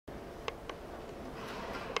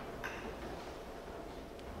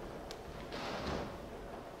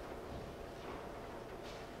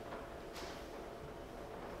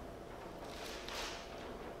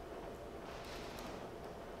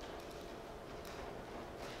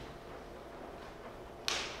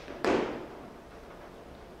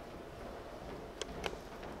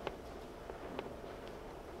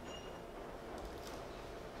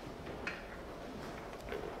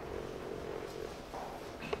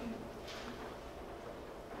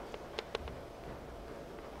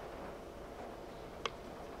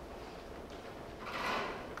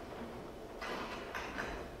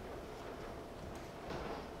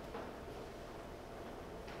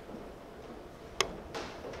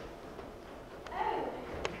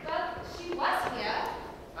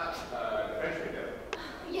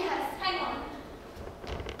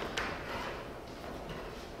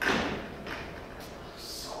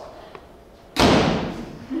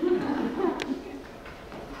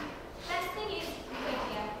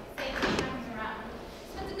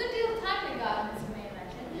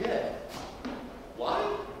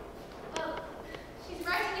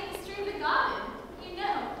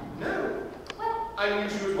I knew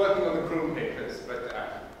she was working on the Croom papers, but, It's not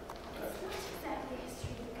exactly a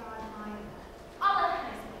history of the garden either. I'll let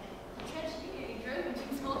her explain it. The tragedy nearly drove me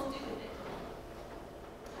too small to do with it.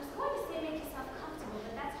 I was going to say make yourself comfortable,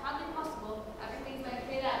 but that's hardly possible. Everything's been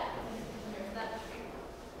cleared out. There's that tree.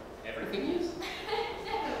 everything is?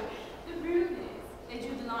 No, the room is. They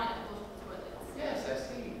drew the line at the bottom of the toilets. Yes, I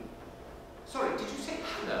see. Sorry, did you say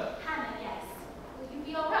Hannah? Hannah, yes. Will you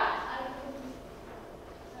be alright?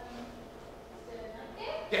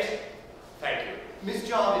 Yes, thank you. Miss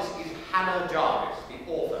Jarvis is Hannah Jarvis, the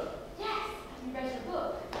author. Yes, have you read the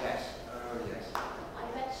book? Yes. Oh, yes. I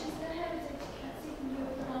bet she's so hesitant she can't see from you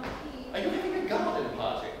with the marquee. Are you having a garden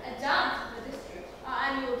party? A dance for the district, our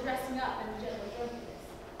annual dressing up and general drunkenness.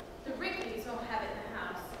 The Wrigleys all have it in the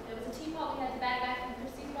house. There was a teapot we had to bag back from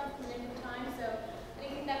Christie's once in the nick of time, so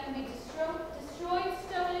anything that can be destroyed,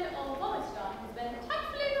 stolen, or vomited on has been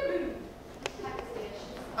tactfully removed.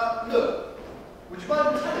 Look, would you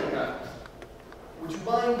mind telling her? Would you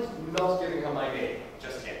mind not giving her my name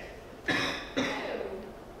just yet? Oh,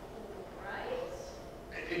 alright.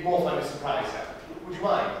 It'd more fun to surprise her. Would you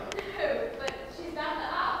mind? No, but she's bound to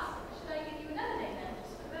ask. Should I give you another name then,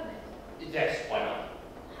 just for a moment? Yes, why not?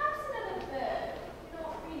 Perhaps another bird.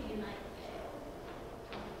 Not really a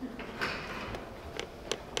nightingale.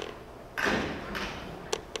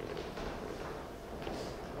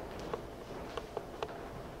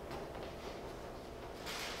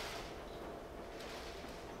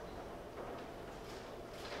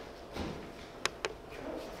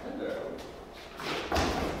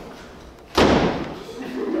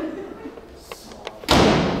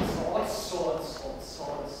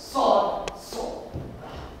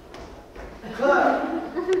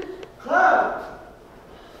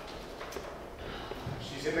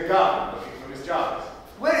 She's in the garden looking for Miss Jarvis.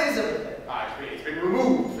 Where is everything? It's been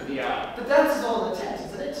removed for the hour. The dance is all in the tent,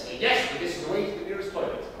 isn't it? Yes, but this is the way to the nearest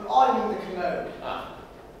toilet. But I mean the commode.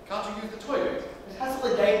 Can't you use the toilet? It has all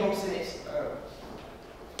the game books in it. Oh.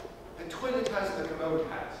 The toilet has and the commode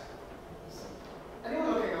has.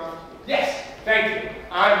 Anyone looking after you? Yes, thank you.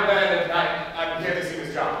 I'm Bernard. I'm here to see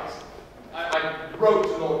Miss Jarvis. I wrote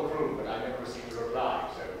to Lord Croom, but I never received a reply,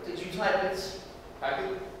 so... Did you type it? I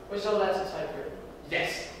did? Was your letter typewritten?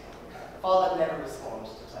 Yes. Father never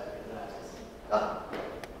responds to typewritten letters.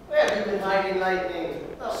 Where have you been hiding lately?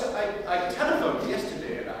 Oh. So I telephoned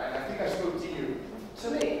yesterday, and I think I spoke to you.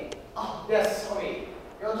 To me? Oh, yes, sorry.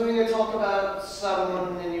 You're doing a talk about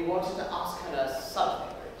someone and you wanted to ask her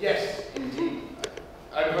something. Yes, indeed.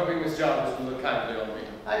 I'm hoping Miss Jarvis will look kindly on me.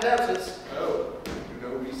 I doubt it. Oh, you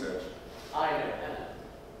know research. I know Hannah.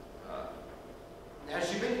 Has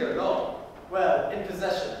she been here long? Well, in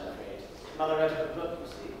possession, I'm afraid. Mother read her book, you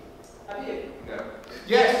see. Have you? No.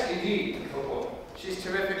 Yes, indeed. Oh, She's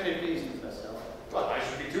terrifically pleased with herself. well, I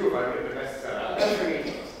should be too if I read the bestseller.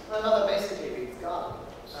 Agreed. My mother basically reads garden.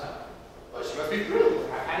 Well, she must be thrilled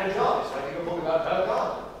to have Hannah Jarvis writing a book about her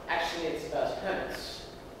garden. Actually, it's about hermits.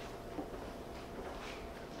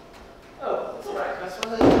 Oh, it's all right. That's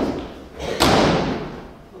what it is.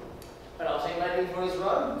 But I'll take my leave for his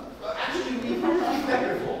run. Well, actually, we've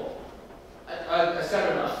met before. A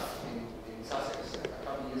seminar in Sussex a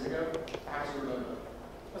couple of years ago. Perhaps you remember.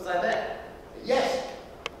 Was I there? Yes.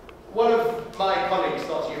 One of my colleagues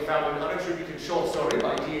thought he had found an unattributed short story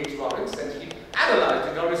by D.H. Lawrence, and he analyzed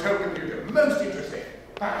it on his home computer. Most interesting.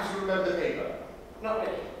 Perhaps you remember the paper. Not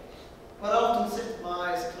really. But I often sit with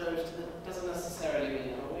my eyes closed, and it doesn't necessarily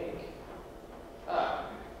mean I'm awake.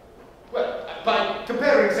 Well, by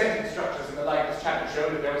comparing sentence structures and the like, this chapter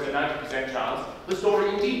showed that there was a 90% chance the story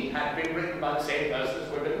indeed had been written by the same person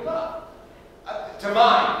as were written above. To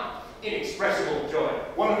my inexpressible joy,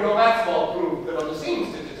 one of your maths ball proved that on the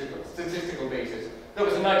same statistical basis, there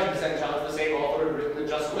was a 90% chance the same author had written the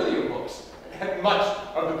Just William books, and much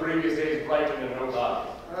of the previous day's Brighton and Hove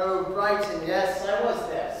Albion. Oh, Brighton, yes, I was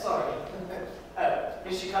there. Sorry. Oh,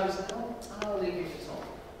 here she comes now. I'll leave you to talk.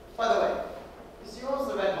 By the way, is yours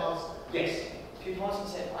the red monster? Yes. If you'd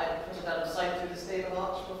wanted it, I'd put it out of sight through the stable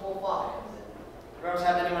arch before fire. You won't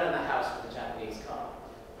have anyone in the house with a Japanese car.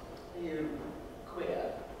 Are you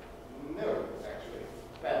queer? No, actually.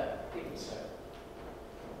 Well, even so.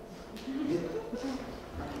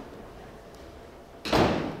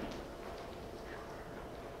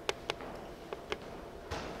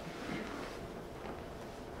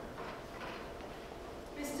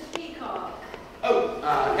 Mr. Peacock. Oh,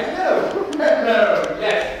 hello. Hello.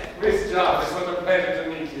 Yes, Miss Jarvis, what a pleasure to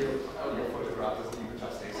meet you. Oh, your photograph doesn't even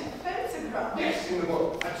justice. Photograph? Yes, in the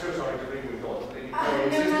book. I'm so sorry to bring you thoughts. No,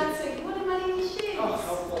 that's it. What am I in shoes? Oh,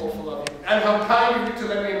 how awful of you. And how kind of you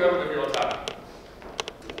to lend me a moment of your time.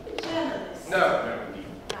 Journalist? No, indeed.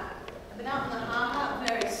 I've been out in the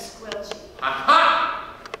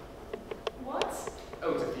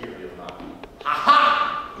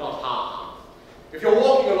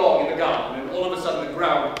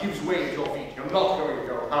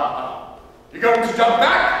come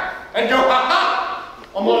back and go ha-ha,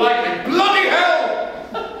 or more likely, bloody hell!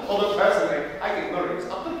 Although personally, I think Murray is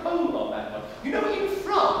up the pole on that one. You know, in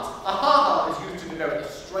France, a ha-ha is used to denote a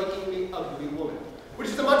strikingly ugly woman, which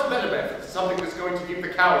is a much better method, something that's going to keep the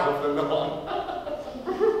cows off the lawn.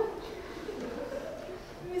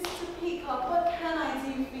 Mr. Peacock, what can I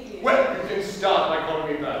do for you? Well, you can start by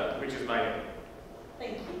calling me Bernard, which is my name.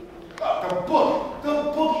 Thank you.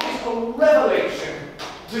 The book is a revelation.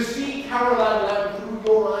 To see Caroline Lamb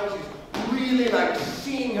through your eyes is really like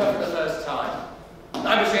seeing her for the first time.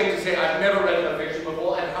 I'm ashamed to say I've never read her fiction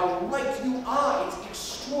before, and how right you are. It's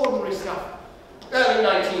extraordinary stuff. Early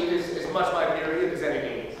 19th is as much my period as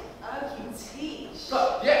anything. Oh, you teach.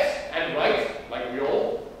 But yes, and right, like we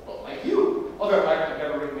all, but like you. Although I've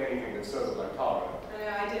never written anything that's sort of like Cara. No,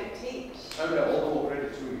 I don't teach. Oh no, all the more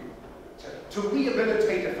credit to you. To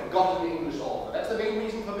rehabilitate a forgotten English author. That's the main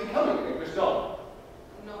reason for becoming an English scholar.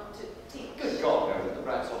 Not to teach. Good God, no, let the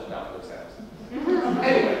brats sort it out for themselves.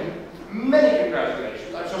 Anyway, many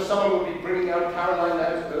congratulations. I'm sure someone will be bringing out Caroline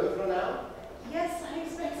Lamb's birth now. Yes, I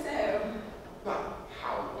expect so. But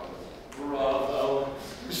how wonderful. Bravo.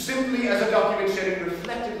 Simply as a document shedding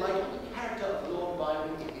reflected light on the character of Lord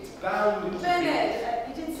Byron, it's bound to Bernard,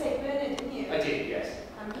 you did say Bernard, didn't you? I did, yes.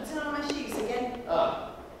 I'm putting on my shoes again. Ah.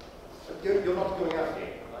 You're not going out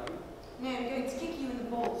again, are you? No, I'm going to kick you in the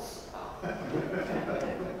balls.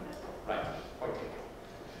 Right, point taken.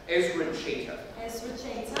 Ezra Chater. Ezra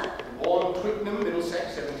Chater. Born Twickenham,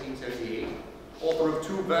 Middlesex, 1778. Author of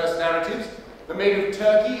 2 verse narratives, The Maid of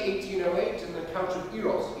Turkey, 1808, and The Count of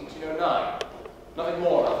Eros, 1809. Nothing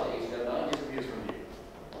more after 1809 disappears from view.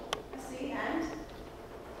 I see, and?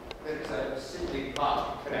 There is a simply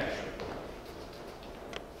part connection.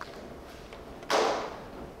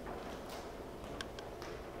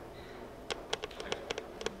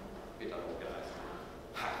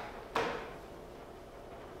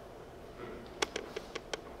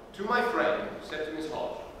 To my friend, Septimus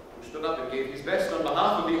Hodge, who stood up and gave his best on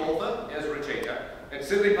behalf of the author, Ezra Chater, at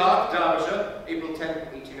Sidley Park, Derbyshire, April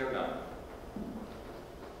 10, 1809.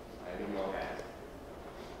 I am in your hands.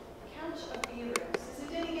 Count of Eros. Is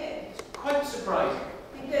it any good? It's quite surprising.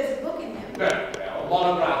 I think there's a book in there. Well, a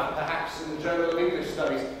monograph, perhaps, in the Journal of English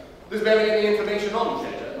Studies. There's barely any information on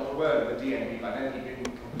Chater, not a word of the DNB, by then he'd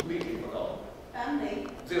been completely forgotten. Family.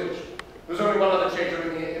 Zilch. There's only one other Chater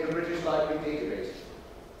in the British Library database.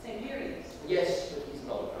 St. Mary's. Yes, but he's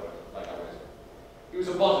not a poet, like I was. He was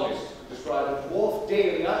a botanist who described a dwarf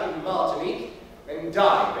dahlia in Martinique and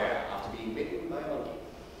died there after being bitten by a monkey.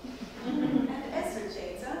 And Ezra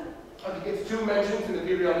Chater. He gets 2 mentions in the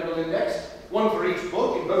periodical index, one for each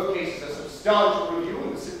book, in both cases a substantial review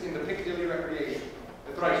in the Piccadilly Recreation,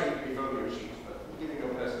 the thrice weekly folio sheet, but giving no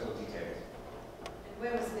personal details. And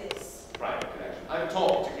where was this? Private connection. I've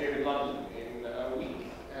talked to Gabe in London in a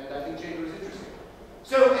week, and I think Chater is interesting.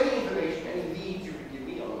 So, any information, any leads you could give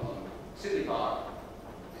me on Sidley Park,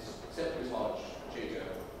 Septimus Hodge, Chater,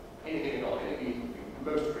 anything at all, any lead would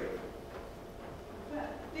be most grateful. Well,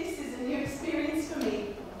 this is a new experience for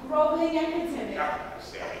me. Groveling academic.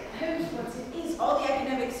 Silly. Oh, what it is. All the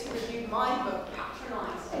academics who reviewed my book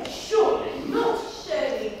patronised. Surely not.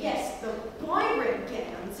 Surely, yes, the Byron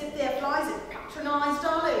gowns, if their flies are patronised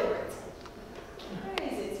all over it. Where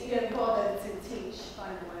is it you don't bother to teach, by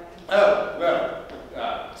the way? Oh,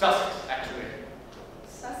 well, Sussex, actually.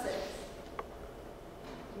 Sussex.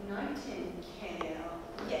 Nightingale.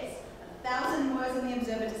 Yes, 1,000 words in the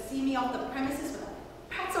Observer to see me off the premises with a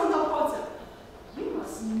pat on the bottom. You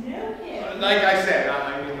must know him. Like I said,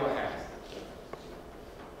 I'm in your hands.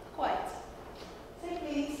 Quite. Say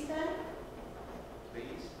please, then.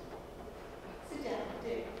 Please. Sit down,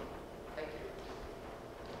 do. Thank you.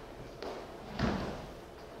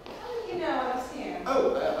 How did you know I was here?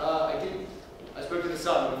 Oh, I didn't. I spoke to the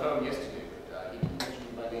son on the phone yesterday, but he didn't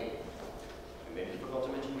mention my name. And then he forgot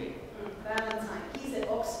to mention me. Valentine. He's at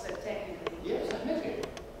Oxford, technically. Yes, I met him.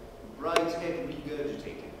 Bride's head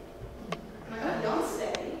regurgitated. My fiancé.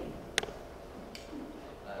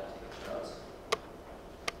 I'll take a chance.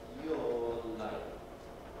 You're lying.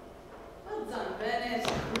 Well done, Bernard.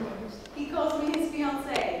 He calls me his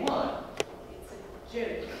fiancé. Why? It's a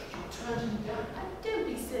joke. You turned him down. Don't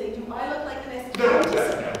be silly. Do I look like the next No,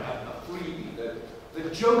 countess? a freebie. The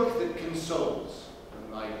joke that consoles.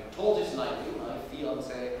 And I told it lightly, my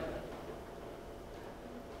fiancé.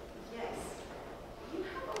 Yes. You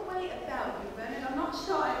have a way about you, Bernard. I'm not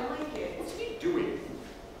sure I like it. What's he doing?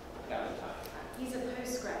 Valentine. He's a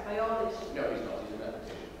postgrad biology. No, he's not. He's a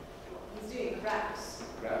mathematician. He's doing grouse.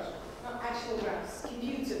 Grouse. Not actual grouse.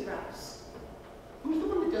 Computer grouse. Who's the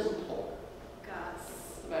one that doesn't talk? Gus.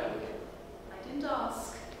 What's the matter with him? I didn't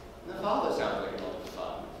ask. The father sounds like a lot.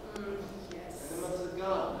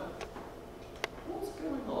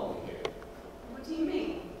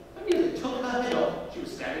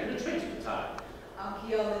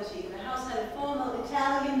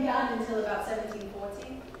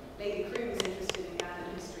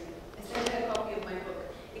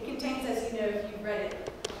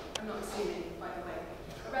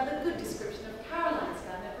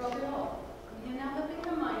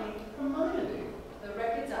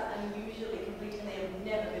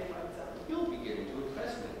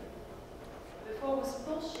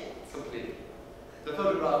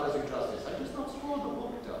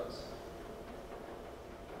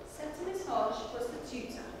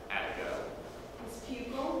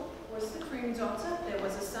 daughter, there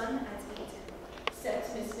was a son at Eton.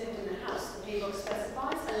 Septimus lived in the house. The playbook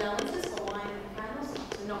specifies allowances for wine and candles,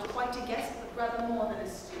 so not quite a guest, but rather more than a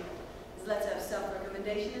student. His letter of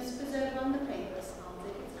self-recommendation is preserved on the papers. I'll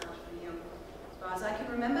take it out for you. As far as I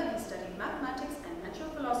can remember, he studied mathematics and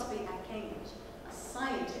natural philosophy at Cambridge. A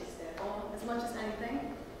scientist, therefore, as much as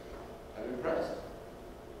anything. I'm impressed.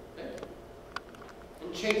 Okay.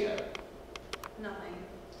 And Chater? Nothing.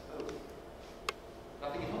 Oh.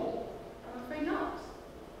 Nothing at all? I'm afraid not.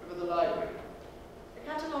 Over the library? The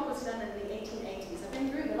catalogue was done in the 1880s. I've been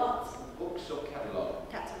through the lot. Books or catalogue?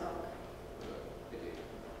 Catalogue. Pity.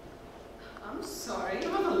 I'm sorry. What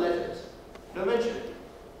about the letters? No mention?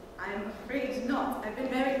 I'm afraid not. I've been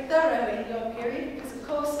very thorough in your period because, of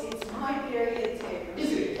course, it's my period too.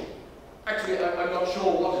 Is it? Actually, I'm not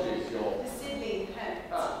sure what it is, your... The Sidley Hermit.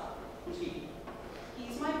 Ah, who's he?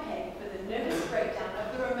 He's my peg for the nervous breakdown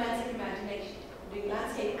of the romantic imagination, doing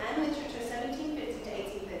landscape and literature 1750 to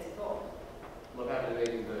 1834. What happened in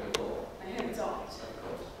 1834? I hope it's all right. Of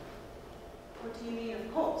course. What do you mean,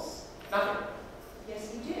 of course? Nothing.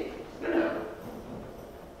 Yes, you do. No.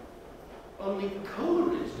 Only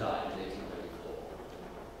Coleridge died in 1834.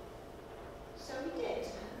 So he did.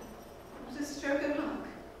 What a stroke of luck.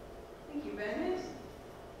 Thank you, Bernard.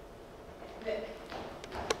 Look.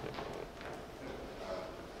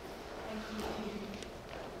 Thank you.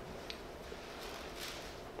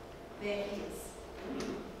 There he is.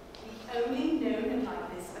 The only known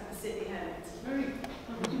likeness of the Sidley Hermit. Very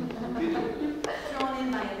Drawn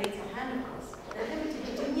in by a later hand, of course. The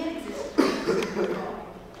hermitage didn't yet exist.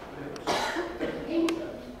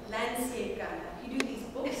 Landscape gardener. He do these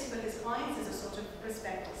books for his clients as a sort of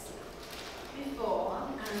prospectus. Before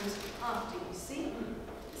and after, you see.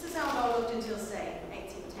 This is how it all looked until, say,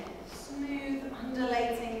 1810. Smooth,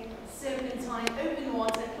 undulating, serpentine, open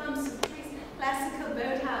water, clumps of trees, classical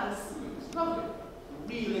boathouse. It's lovely.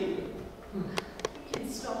 Real England. You can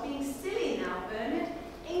stop being silly now, Bernard.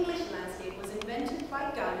 English landscape was invented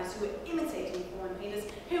by gardeners who were imitating foreign painters,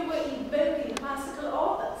 who were evoking classical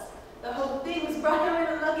authors. The whole thing was brought home in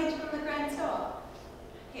a luggage from the Grand Tour.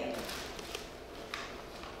 Here.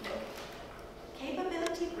 Look.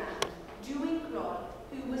 Capability Brown, doing Claude,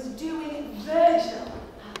 who was doing Virgil,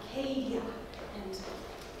 Arcadia, and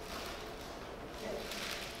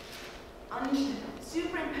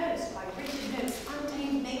superimposed by Richard Noakes'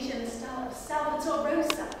 untamed nature in the style of Salvator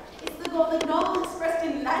Rosa. It's the Gothic novel expressed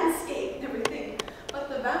in landscape and everything. But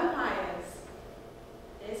the vampires.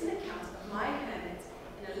 There's an account of my hermit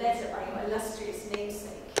in a letter by your illustrious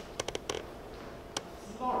namesake.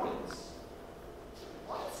 Florence.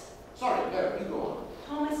 What? Sorry, no, you go on.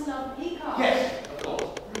 Thomas Love Peacock. Yes, of course.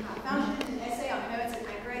 I found it in an essay on hermits and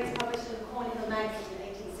anchorites published in the Cornhill magazine in the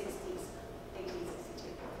 1862.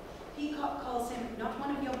 Peacock calls him not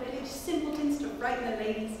one of your village simpletons to frighten the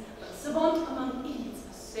ladies, but a savant among idiots,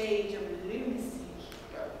 a sage of lunacy.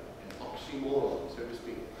 An oxymoron, so to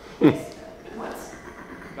speak. Yes, what?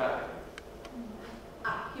 Back.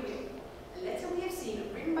 Ah, here we go. A letter we have seen,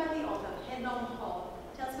 written by the author of Headlong Hall,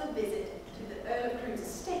 tells of a visit to the Earl of Croom's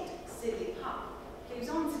estate, Sidley Park. Goes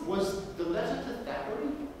on to... Was the letter to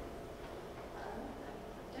Thackeray?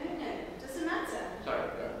 Don't know. Doesn't matter. Sorry,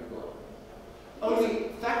 no, you go on. Only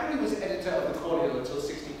Thackeray was editor of the Cornhill until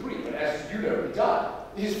 63, but as you know, he died.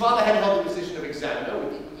 His father had held the position of examiner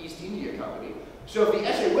with the East India Company, so if the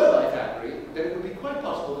essay were by Thackeray, then it would be quite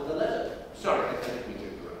possible that the letter... Sorry, I didn't mean to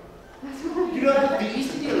interrupt. You know, the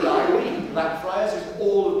East India Library in Blackfriars is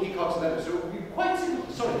all of Peacock's letters, so it would be quite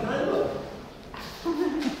simple. Sorry, can I look?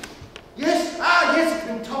 Yes! Ah, yes, it's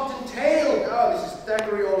been topped and tailed! Ah, this is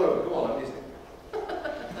Thackeray all over. Go on, I'm listening.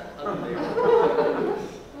 Unbelievable.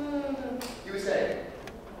 You were saying?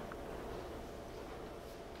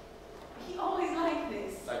 He always liked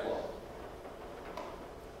this. Like what?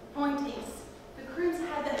 Point is, the Crooms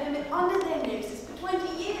had the hermit under their noses for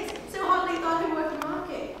 20 years, so hardly thought him worth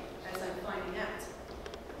remarking, as I'm finding out.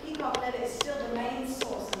 The Peacock letter is still the main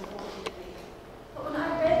source, unfortunately. But when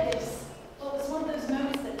I read this, well, it was one of those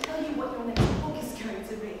moments that tell you what your next book is going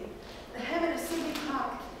to be. The hermit of Sidley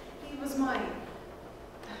Park, he was mine.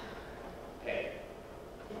 Hey.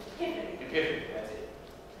 Epiphany. Epiphany, that's it.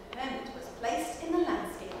 The hermit was placed in the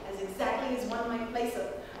landscape as exactly as one might place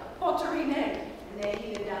a pottery node, and there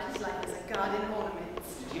he lived out his life as a garden ornament.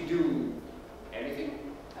 Did he do anything?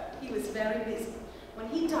 He was very busy. When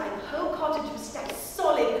he died, the whole cottage was stacked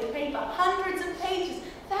solid with paper, hundreds of pages,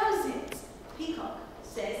 thousands. Peacock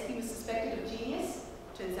says he was suspected of genius.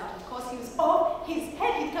 Turns out, of course, he was off his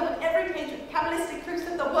head. He'd covered every page with cabalistic proofs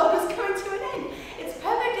that the world was coming to an end. It's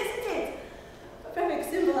perfect, isn't it? A perfect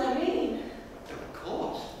symbol, I mean. Of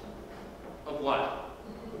course. Of what?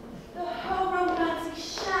 The whole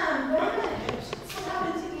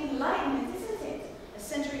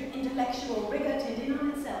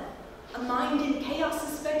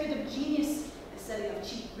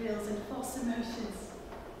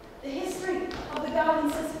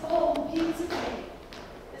balances it all beautifully.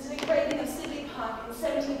 There's an engraving of Sidley Park in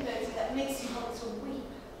 1730 that makes you want to weep.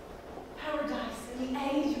 Paradise in the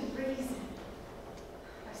age of reason.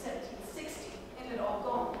 By 1760, England all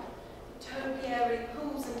gone. Topiary,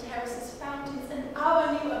 pools and terraces, fountains, an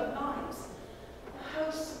avenue of limes. The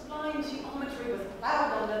whole sublime geometry was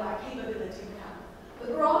plowed under by capability now.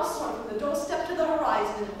 The grass swung from the doorstep to the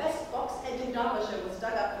horizon, and the best box hedge in Derbyshire was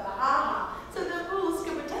dug up for the ha-ha, so the fools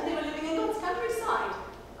could pretend they were living in God's countryside.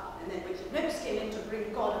 And then Richard Mipps came in to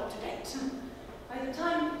bring God up to date. By the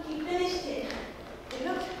time he finished it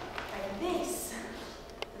looked like this.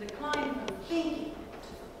 The decline from thinking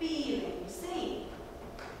to feeling, you see.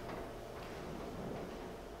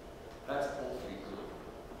 That's awfully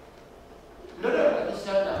good. No, let me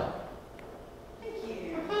stand down. Thank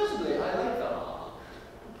you. Personally, I like the art.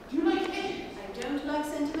 Do you like edges? I don't like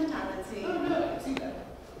sentimentality. Oh, no, I can see that.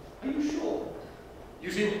 Are you sure? You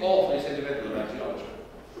seem awfully sentimental about geometry.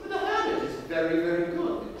 But the habit is very, very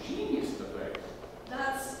good. The genius of the place.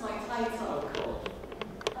 That's my title. Of course.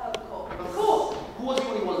 Of course. Of course. Who was he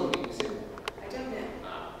when he wasn't being simple? I don't know.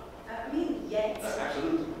 Ah. I mean, yet.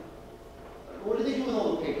 Absolutely. What did they do with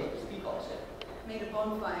all the papers? Peacocks, Made a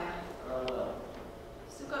bonfire.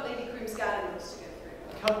 Still got Lady Croom's garden books to go through.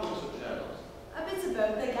 Account books of journals. A bit of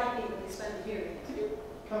both. They gap me when they spend the period. Did you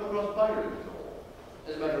come across Byron at all?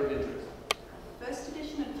 As a matter of interest. First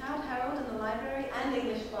edition of Town Herald in the library and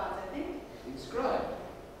English Bards, I think. Inscribed.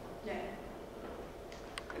 No.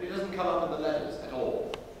 And it doesn't come up in the letters at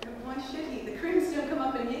all. Why should he? The Crooms don't come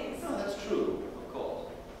up in years. No, that's true, of course.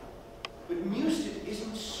 But Newstead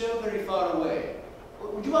isn't so very far away.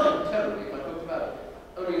 Would you mind telling me if I talked about it?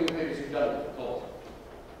 Only in the papers you've done it, of course.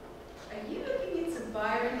 Are you looking into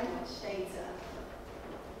Byron or Chater?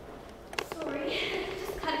 Sorry,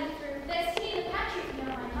 just cutting through. There's tea in the pantry if you don't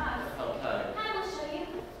mind us. How kind. I will show you.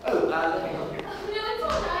 Oh, let me help you. Oh, no, it's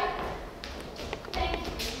all right. Thank you.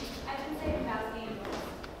 I've been saving about the angels.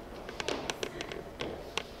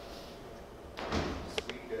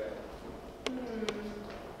 Sweet girl.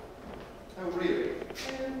 Oh, really?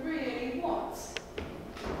 Really, what?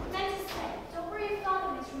 Meant to say, don't worry if Father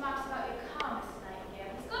makes remarks about your calmness tonight here.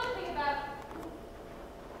 He's got to think about...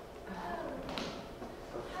 Oh,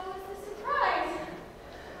 how was the surprise?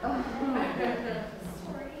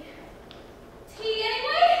 Sorry. Tea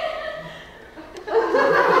anyway?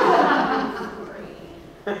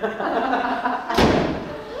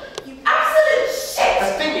 You absolute shit! The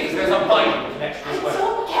thing is, there's a Byron connection as I well.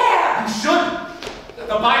 don't care! You should!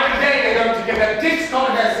 The Byron day, they're going to get their dicks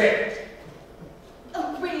contest in.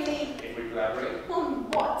 Oh, really? If we collaborate. On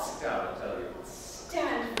what? Sit down, I'll tell you.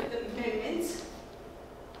 Stand for the moment.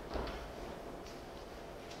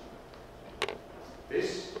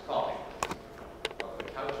 This copy of the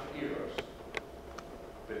Count of Heroes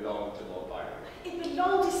belonged to Lord Byron. It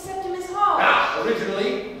belonged to Septimus Hall. Ah,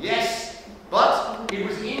 originally, yes, but it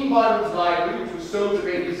was in Byron's library, which was sold to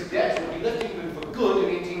pay his debts when he left England for good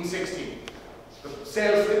in 1860. The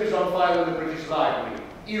sales slip is on file in the British Library.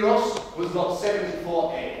 Eros was lot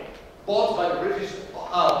 74A, bought by the British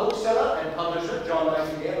bookseller and publisher John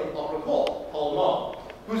Nightingale of Opera Court, Paul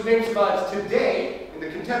Mott, whose name survives today in the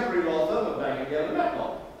contemporary law firm of Nightingale and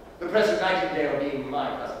Macmillan, the present Nightingale being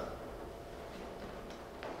my cousin.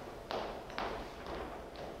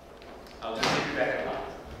 I'll just give you the headlines.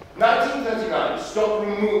 1939, stock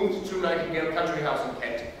removed to Nightingale Country House in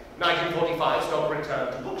Kent. 1945, stock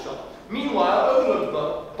returned to bookshop. Meanwhile,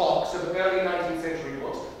 overload box of early 19th century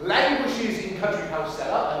books languishes in country house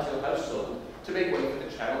cellar until house sold to make way for the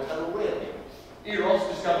Channel Tunnel Railway. Eros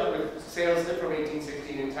discovered with sales slip from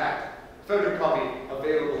 1816 intact. Photocopy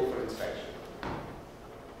available for inspection.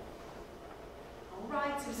 All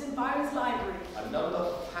right, it was in Byron's library. A number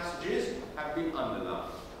of passages have been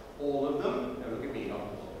underlined. All of them, now look at me, not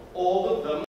all of them